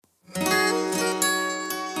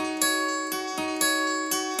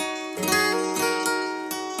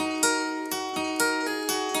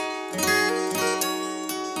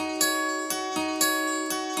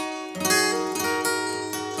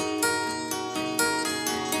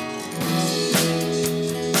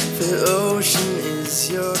The ocean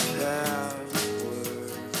is your power.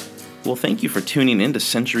 Well, thank you for tuning in to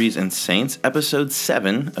Centuries and Saints, episode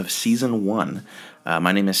 7 of season 1.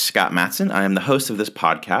 My name is Scott Matson. I am the host of this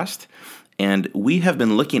podcast, and we have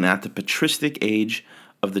been looking at the patristic age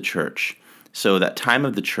of the church. So that time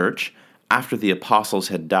of the church after the apostles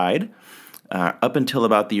had died, up until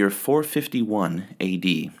about the year 451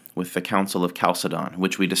 AD, with the Council of Chalcedon,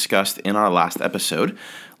 which we discussed in our last episode,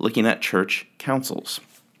 looking at church councils.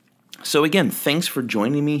 So again, thanks for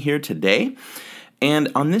joining me here today.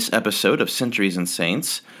 And on this episode of Centuries and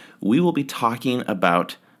Saints, we will be talking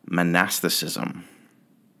about monasticism.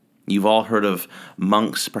 You've all heard of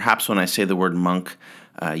monks. Perhaps when I say the word monk,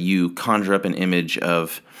 you conjure up an image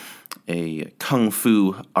of a kung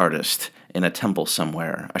fu artist in a temple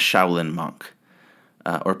somewhere, a Shaolin monk.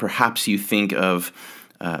 Or perhaps you think of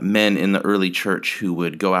men in the early church who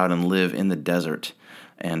would go out and live in the desert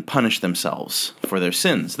and punish themselves for their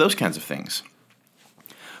sins, those kinds of things.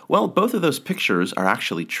 Well, both of those pictures are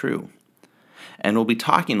actually true. And we'll be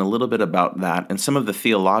talking a little bit about that and some of the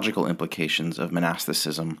theological implications of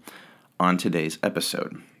monasticism on today's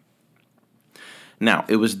episode. Now,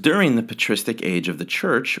 it was during the patristic age of the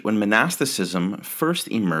church when monasticism first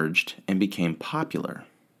emerged and became popular.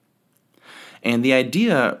 And the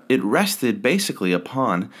idea, it rested basically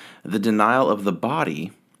upon the denial of the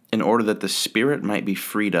body in order that the spirit might be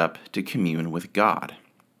freed up to commune with God.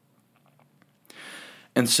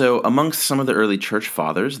 And so amongst some of the early church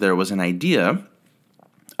fathers, there was an idea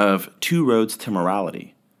of two roads to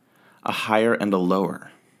morality, a higher and a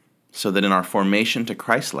lower, so that in our formation to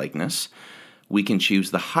Christ-likeness, we can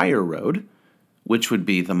choose the higher road, which would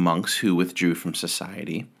be the monks who withdrew from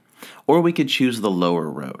society, or we could choose the lower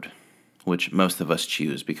road, which most of us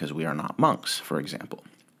choose because we are not monks, for example.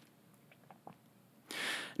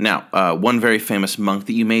 Now, one very famous monk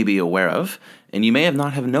that you may be aware of, and you may have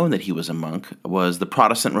not have known that he was a monk, was the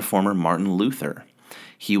Protestant reformer Martin Luther.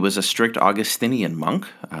 He was a strict Augustinian monk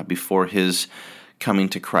before his coming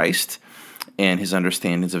to Christ and his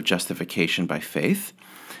understandings of justification by faith.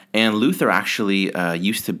 And Luther actually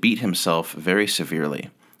used to beat himself very severely,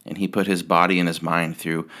 and he put his body and his mind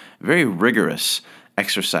through very rigorous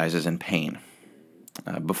exercises and pain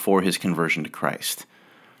before his conversion to Christ.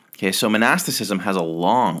 Okay, so monasticism has a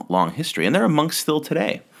long, long history, and there are monks still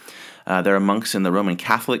today. There are monks in the Roman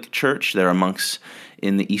Catholic Church, there are monks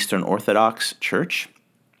in the Eastern Orthodox Church,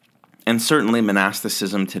 and certainly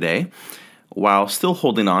monasticism today, while still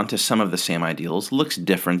holding on to some of the same ideals, looks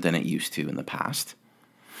different than it used to in the past.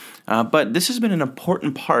 But this has been an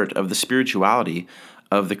important part of the spirituality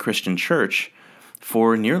of the Christian Church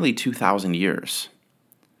for nearly 2,000 years.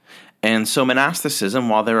 And so monasticism,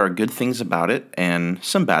 while there are good things about it and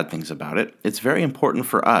some bad things about it, it's very important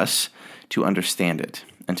for us to understand it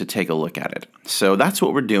and to take a look at it. So that's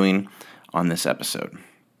what we're doing on this episode.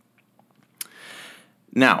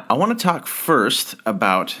 Now, I want to talk first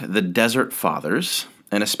about the Desert Fathers,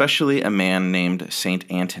 and especially a man named Saint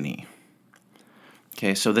Anthony.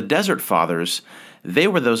 Okay, so the Desert Fathers, they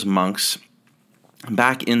were those monks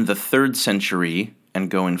back in the 3rd century and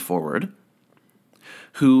going forward,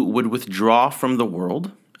 who would withdraw from the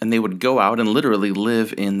world, and they would go out and literally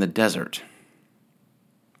live in the desert.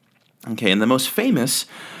 Okay, and the most famous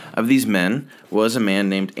of these men was a man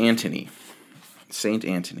named Antony, Saint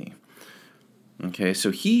Anthony. Okay,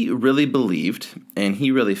 so he really believed, and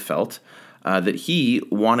he really felt that he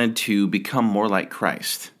wanted to become more like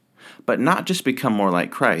Christ. But not just become more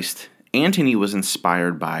like Christ, Antony was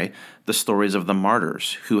inspired by the stories of the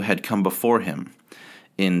martyrs who had come before him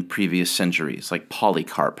in previous centuries, like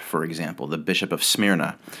Polycarp, for example, the Bishop of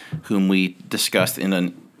Smyrna, whom we discussed in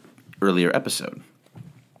an earlier episode.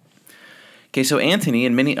 Okay, so Antony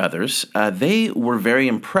and many others, they were very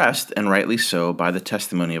impressed, and rightly so, by the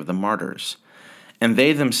testimony of the martyrs. And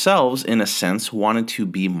they themselves, in a sense, wanted to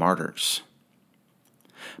be martyrs.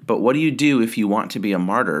 But what do you do if you want to be a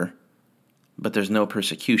martyr, but there's no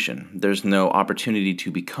persecution? There's no opportunity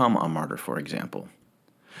to become a martyr, for example.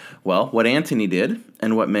 Well, what Antony did,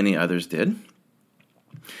 and what many others did,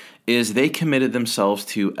 is they committed themselves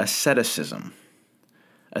to asceticism.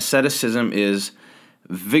 Asceticism is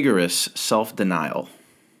vigorous self-denial,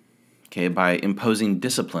 okay, by imposing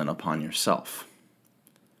discipline upon yourself.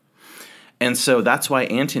 And so that's why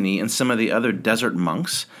Antony and some of the other desert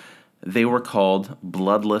monks, they were called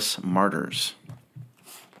bloodless martyrs.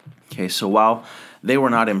 Okay, so while they were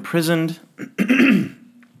not imprisoned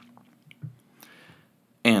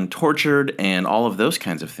and tortured and all of those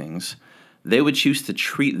kinds of things, they would choose to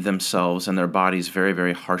treat themselves and their bodies very,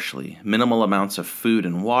 very harshly. Minimal amounts of food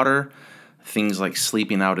and water, things like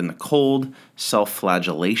sleeping out in the cold,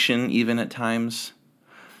 self-flagellation even at times.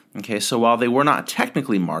 Okay, so while they were not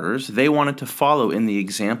technically martyrs, they wanted to follow in the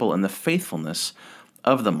example and the faithfulness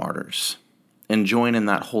of the martyrs and join in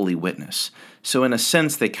that holy witness. So in a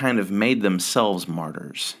sense, they kind of made themselves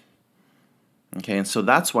martyrs. Okay, and so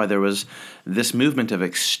that's why there was this movement of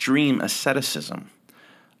extreme asceticism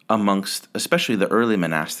amongst especially the early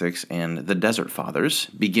monastics and the Desert Fathers,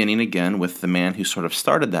 beginning again with the man who sort of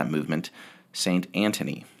started that movement, St.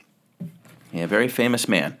 Antony. A very famous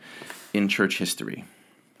man in church history.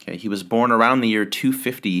 Okay, he was born around the year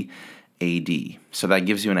 250 AD. So that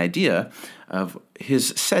gives you an idea of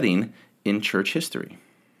his setting in church history.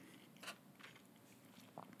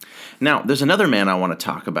 Now, there's another man I want to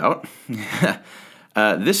talk about.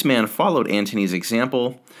 This man followed Antony's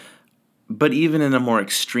example, but even in a more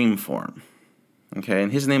extreme form. Okay,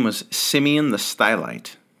 and his name was Simeon the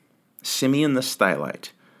Stylite. Simeon the Stylite.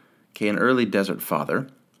 Okay, an early desert father.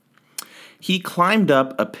 He climbed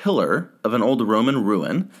up a pillar of an old Roman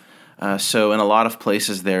ruin. So in a lot of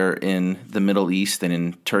places there in the Middle East and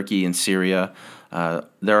in Turkey and Syria,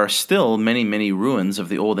 there are still many, many ruins of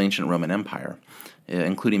the old ancient Roman Empire,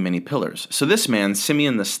 including many pillars. So this man,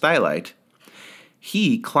 Simeon the Stylite,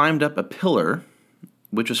 he climbed up a pillar,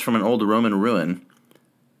 which was from an old Roman ruin,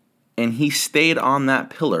 and he stayed on that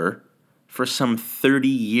pillar for some 30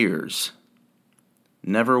 years,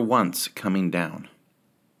 never once coming down.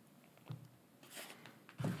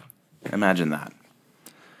 Imagine that.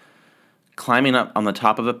 Climbing up on the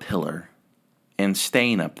top of a pillar and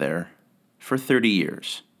staying up there for 30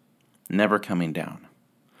 years, never coming down.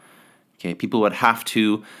 Okay, people would have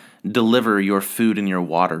to deliver your food and your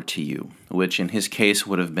water to you, which in his case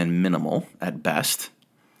would have been minimal at best.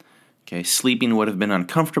 Okay, sleeping would have been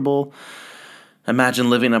uncomfortable. Imagine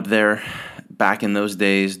living up there back in those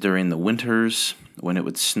days during the winters when it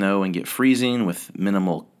would snow and get freezing with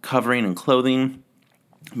minimal covering and clothing,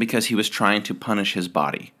 because he was trying to punish his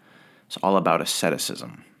body. It's all about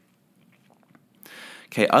asceticism.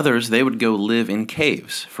 Okay, others, they would go live in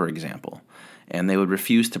caves, for example, and they would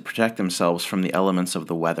refuse to protect themselves from the elements of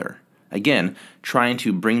the weather. Again, trying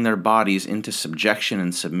to bring their bodies into subjection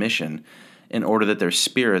and submission in order that their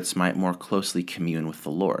spirits might more closely commune with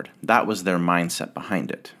the Lord. That was their mindset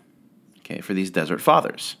behind it, okay, for these desert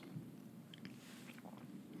fathers.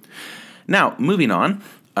 Now, moving on,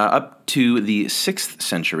 up to the 6th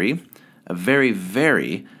century, a very,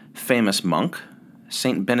 very famous monk,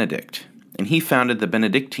 Saint Benedict, and he founded the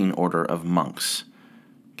Benedictine order of monks,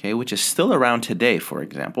 okay, which is still around today, for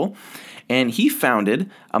example, and he founded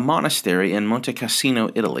a monastery in Monte Cassino,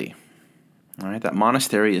 Italy. All right, that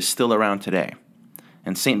monastery is still around today,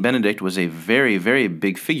 and Saint Benedict was a very, very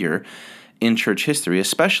big figure in church history,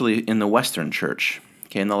 especially in the Western Church.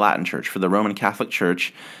 Okay, in the Latin Church. For the Roman Catholic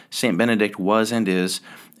Church, St. Benedict was and is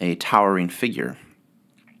a towering figure.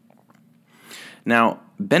 Now,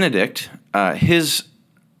 Benedict, his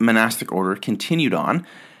monastic order continued on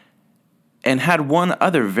and had one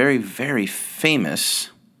other very, very famous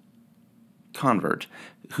convert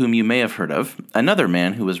whom you may have heard of, another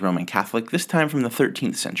man who was Roman Catholic, this time from the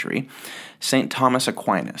 13th century, St. Thomas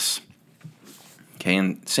Aquinas. Okay,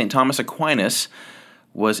 and St. Thomas Aquinas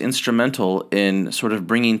was instrumental in sort of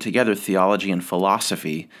bringing together theology and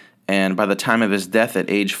philosophy, and by the time of his death at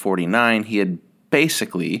age 49, he had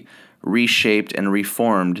basically reshaped and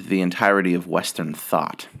reformed the entirety of Western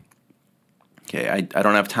thought. Okay, I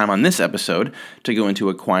don't have time on this episode to go into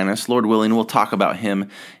Aquinas. Lord willing, we'll talk about him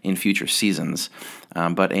in future seasons,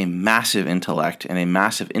 but a massive intellect and a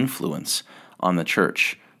massive influence on the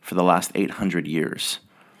church for the last 800 years.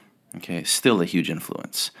 Okay, still a huge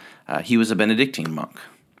influence. He was a Benedictine monk.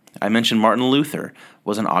 I mentioned Martin Luther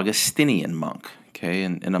was an Augustinian monk, okay,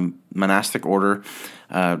 in a monastic order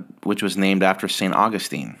which was named after St.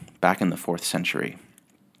 Augustine back in the 4th century.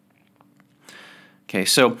 Okay,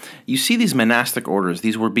 so you see these monastic orders.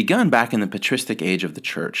 These were begun back in the patristic age of the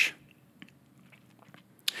church.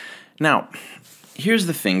 Now, here's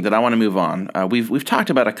the thing that I want to move on. We've talked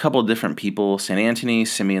about a couple different people, St. Antony,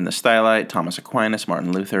 Simeon the Stylite, Thomas Aquinas,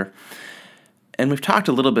 Martin Luther. And we've talked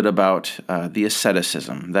a little bit about the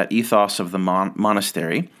asceticism, that ethos of the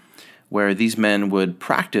monastery, where these men would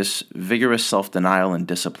practice vigorous self-denial and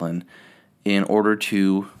discipline in order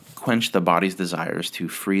to quench the body's desires, to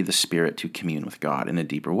free the spirit to commune with God in a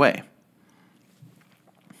deeper way.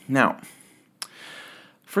 Now,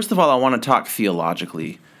 first of all, I want to talk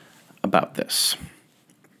theologically about this.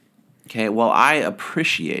 Okay, well, I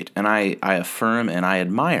appreciate and I affirm and I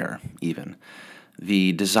admire even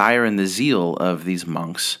the desire and the zeal of these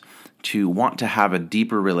monks to want to have a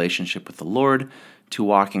deeper relationship with the Lord, to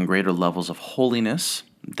walk in greater levels of holiness.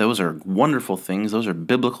 Those are wonderful things. Those are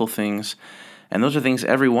biblical things. And those are things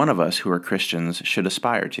every one of us who are Christians should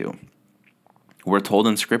aspire to. We're told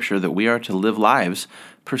in Scripture that we are to live lives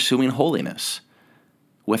pursuing holiness,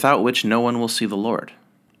 without which no one will see the Lord.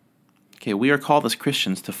 Okay, we are called as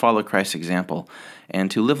Christians to follow Christ's example and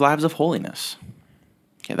to live lives of holiness.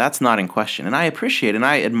 Okay, that's not in question. And I appreciate and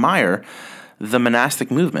I admire the monastic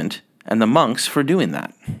movement and the monks for doing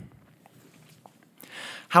that.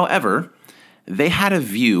 However, they had a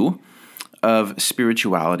view of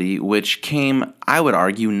spirituality which came, I would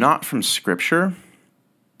argue, not from Scripture,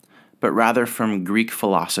 but rather from Greek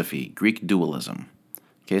philosophy, Greek dualism.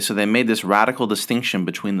 Okay, so they made this radical distinction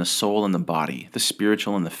between the soul and the body, the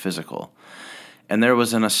spiritual and the physical. And there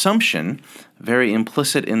was an assumption, very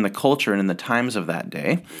implicit in the culture and in the times of that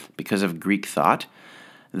day, because of Greek thought,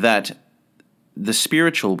 that the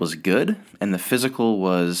spiritual was good and the physical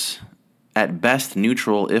was at best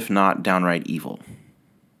neutral, if not downright evil.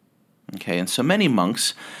 Okay, and so many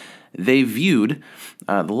monks, they viewed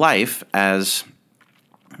life as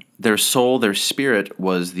their soul, their spirit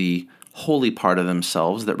was the holy part of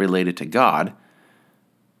themselves that related to God,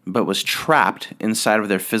 but was trapped inside of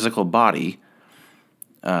their physical body,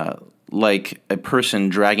 like a person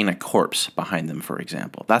dragging a corpse behind them, for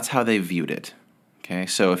example. That's how they viewed it. Okay,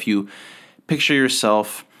 so if you picture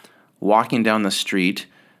yourself walking down the street,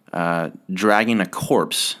 dragging a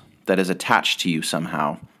corpse that is attached to you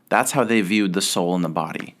somehow, that's how they viewed the soul and the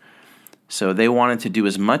body. So they wanted to do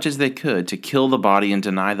as much as they could to kill the body and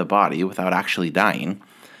deny the body without actually dying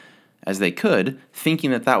as they could,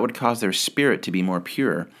 thinking that that would cause their spirit to be more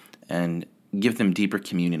pure and give them deeper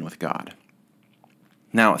communion with God.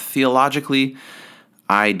 Now, theologically,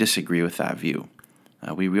 I disagree with that view.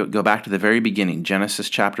 We go back to the very beginning, Genesis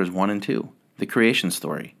chapters 1 and 2, the creation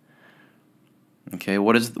story. Okay,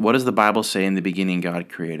 what does the Bible say in the beginning God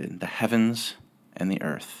created? The heavens and the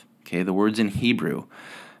earth. Okay, the words in Hebrew,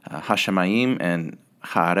 Hashemayim and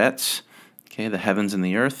Haaretz, okay, the heavens and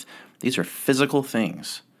the earth, these are physical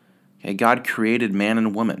things. Okay, God created man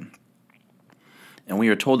and woman. And we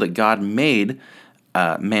are told that God made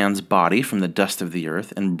man's body from the dust of the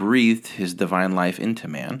earth and breathed his divine life into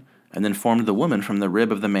man, and then formed the woman from the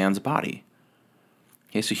rib of the man's body.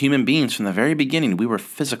 Okay, so human beings from the very beginning, we were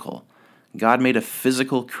physical. God made a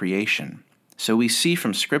physical creation. So we see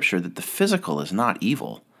from Scripture that the physical is not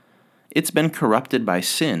evil. It's been corrupted by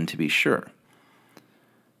sin, to be sure.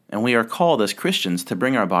 And we are called as Christians to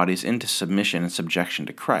bring our bodies into submission and subjection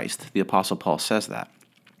to Christ. The Apostle Paul says that.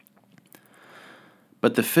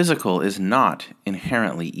 But the physical is not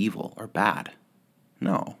inherently evil or bad.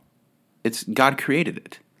 No. It's God created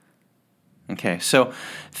it. Okay, so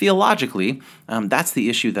theologically, that's the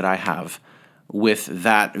issue that I have with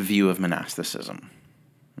that view of monasticism.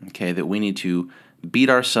 Okay, that we need to beat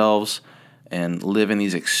ourselves and live in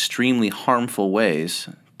these extremely harmful ways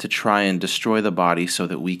to try and destroy the body so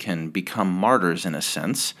that we can become martyrs in a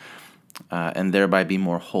sense, and thereby be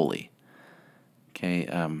more holy. Okay,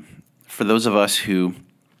 for those of us who,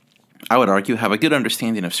 I would argue, have a good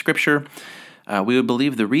understanding of Scripture, we would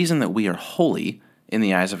believe the reason that we are holy in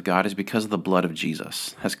the eyes of God is because the blood of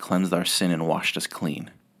Jesus has cleansed our sin and washed us clean.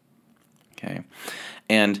 Okay,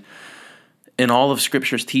 and in all of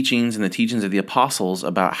Scripture's teachings and the teachings of the apostles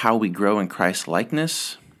about how we grow in Christ's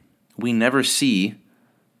likeness, we never see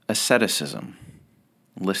asceticism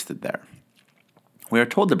listed there. We are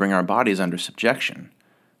told to bring our bodies under subjection.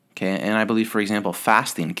 Okay, and I believe, for example,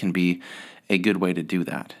 fasting can be a good way to do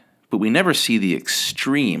that. But we never see the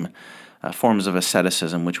extreme forms of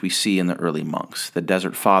asceticism which we see in the early monks, the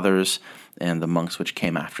Desert Fathers and the monks which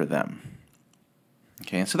came after them.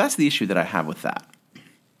 Okay, and so that's the issue that I have with that.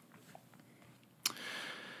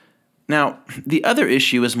 Now, the other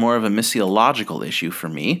issue is more of a missiological issue for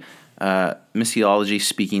me. Missiology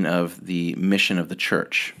speaking of the mission of the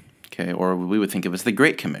church, okay, or we would think of as the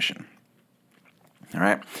Great Commission. All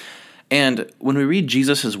right, and when we read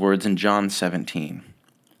Jesus' words in John 17,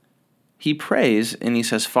 he prays and he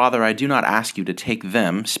says, "Father, I do not ask you to take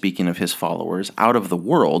them," speaking of his followers, "out of the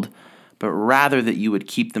world, but rather that you would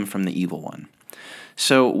keep them from the evil one."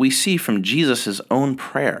 So we see from Jesus' own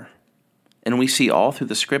prayer, and we see all through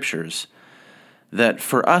the Scriptures, that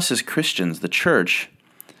for us as Christians, the church,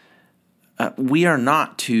 we are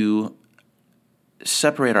not to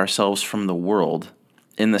separate ourselves from the world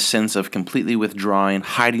in the sense of completely withdrawing,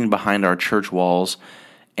 hiding behind our church walls,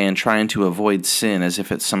 and trying to avoid sin as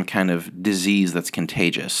if it's some kind of disease that's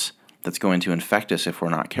contagious, that's going to infect us if we're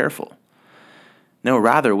not careful. No,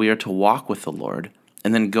 rather, we are to walk with the Lord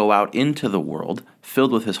and then go out into the world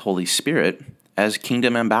filled with His Holy Spirit as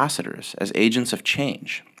kingdom ambassadors, as agents of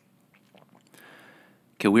change.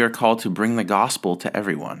 Okay, we are called to bring the gospel to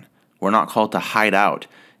everyone. We're not called to hide out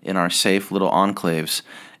in our safe little enclaves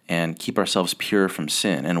and keep ourselves pure from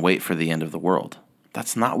sin and wait for the end of the world.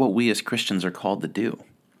 That's not what we as Christians are called to do.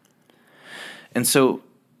 And so,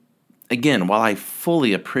 again, while I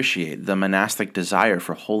fully appreciate the monastic desire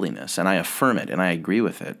for holiness, and I affirm it and I agree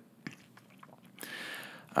with it,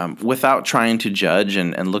 without trying to judge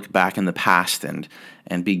and look back in the past and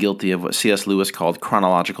be guilty of what C.S. Lewis called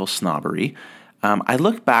chronological snobbery, I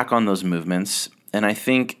look back on those movements and I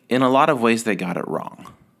think in a lot of ways they got it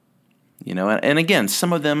wrong. And again,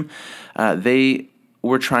 some of them, they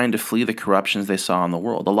were trying to flee the corruptions they saw in the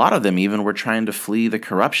world. A lot of them even were trying to flee the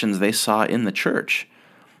corruptions they saw in the church.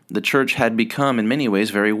 The church had become, in many ways,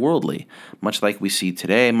 very worldly, much like we see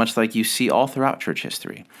today, much like you see all throughout church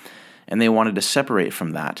history. And they wanted to separate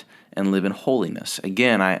from that and live in holiness.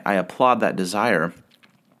 Again, I applaud that desire.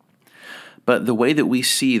 But the way that we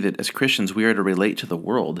see that as Christians we are to relate to the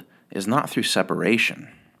world is not through separation,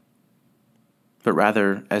 but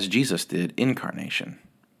rather as Jesus did, incarnation.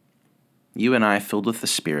 You and I, filled with the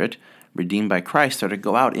Spirit, redeemed by Christ, are to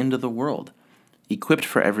go out into the world, equipped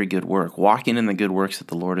for every good work, walking in the good works that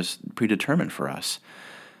the Lord has predetermined for us,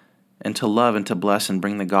 and to love and to bless and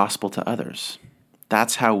bring the gospel to others.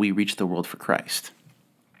 That's how we reach the world for Christ.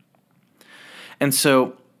 And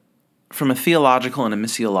so, from a theological and a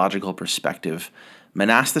missiological perspective,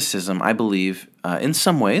 monasticism, I believe, in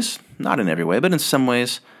some ways, not in every way, but in some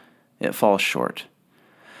ways, it falls short.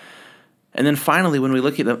 And then finally, when we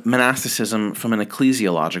look at the monasticism from an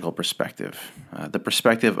ecclesiological perspective, the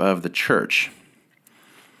perspective of the church,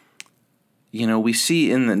 we see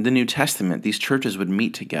in the New Testament, these churches would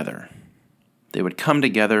meet together. They would come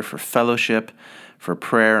together for fellowship, for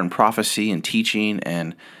prayer and prophecy and teaching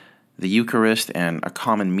and the Eucharist and a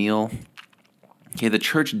common meal. Okay, the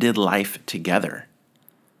church did life together.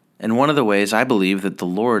 And one of the ways I believe that the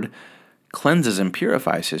Lord cleanses and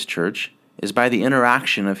purifies his church is by the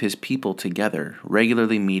interaction of his people together,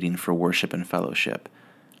 regularly meeting for worship and fellowship.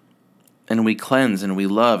 And we cleanse and we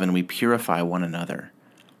love and we purify one another.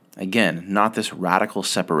 Again, not this radical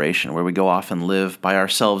separation where we go off and live by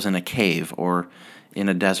ourselves in a cave or in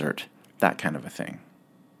a desert, that kind of a thing.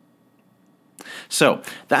 So,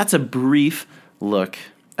 that's a brief look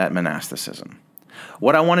at monasticism.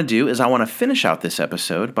 What I want to do is I want to finish out this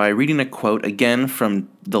episode by reading a quote again from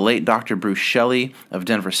the late Dr. Bruce Shelley of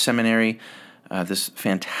Denver Seminary, this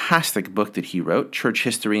fantastic book that he wrote, Church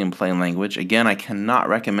History in Plain Language. Again, I cannot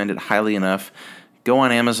recommend it highly enough. Go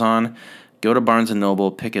on Amazon, go to Barnes &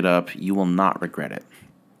 Noble, pick it up. You will not regret it.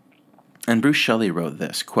 And Bruce Shelley wrote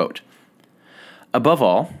this, quote, "Above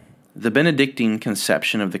all, the Benedictine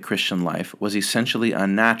conception of the Christian life was essentially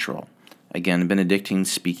unnatural." Again, Benedictine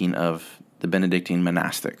speaking of the Benedictine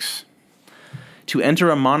monastics. To enter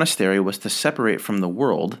a monastery was to separate from the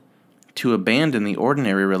world, to abandon the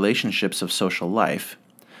ordinary relationships of social life,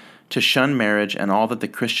 to shun marriage and all that the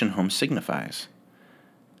Christian home signifies.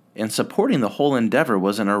 In supporting the whole endeavor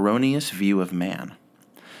was an erroneous view of man.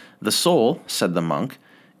 The soul, said the monk,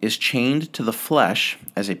 is chained to the flesh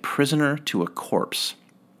as a prisoner to a corpse.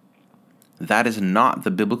 That is not the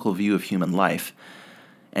biblical view of human life,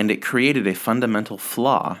 and it created a fundamental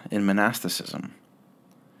flaw in monasticism.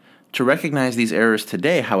 To recognize these errors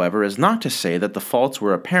today, however, is not to say that the faults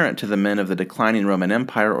were apparent to the men of the declining Roman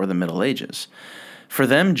Empire or the Middle Ages. For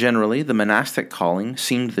them, generally, the monastic calling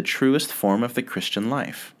seemed the truest form of the Christian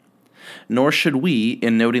life. Nor should we,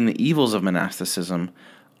 in noting the evils of monasticism,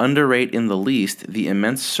 underrate in the least the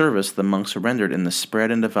immense service the monks rendered in the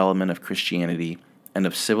spread and development of Christianity and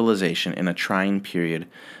of civilization in a trying period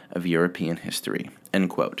of European history." End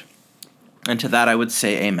quote. And to that I would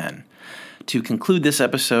say amen. To conclude this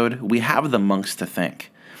episode, we have the monks to thank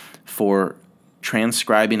for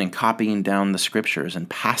transcribing and copying down the scriptures and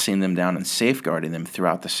passing them down and safeguarding them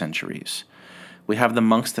throughout the centuries. We have the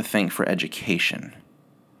monks to thank for education.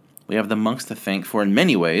 We have the monks to thank for, in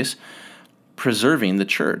many ways, preserving the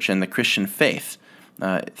church and the Christian faith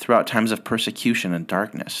throughout times of persecution and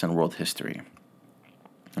darkness in world history.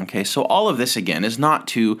 Okay, so all of this, again, is not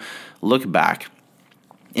to look back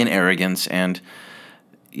in arrogance and,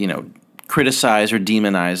 criticize or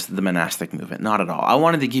demonize the monastic movement. Not at all. I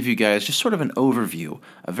wanted to give you guys just sort of an overview,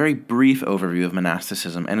 a very brief overview of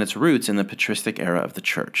monasticism and its roots in the patristic era of the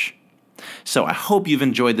church. So I hope you've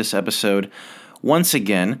enjoyed this episode. Once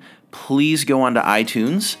again, please go onto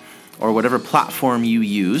iTunes or whatever platform you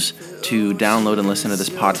use to download and listen to this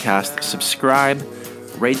podcast. Subscribe,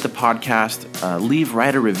 rate the podcast,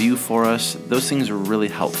 write a review for us. Those things are really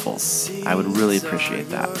helpful. I would really appreciate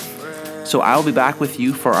that. So I'll be back with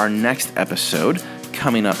you for our next episode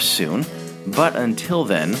coming up soon. But until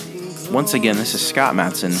then, once again, this is Scott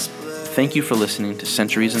Matson. Thank you for listening to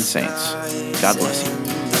Centuries and Saints. God bless you.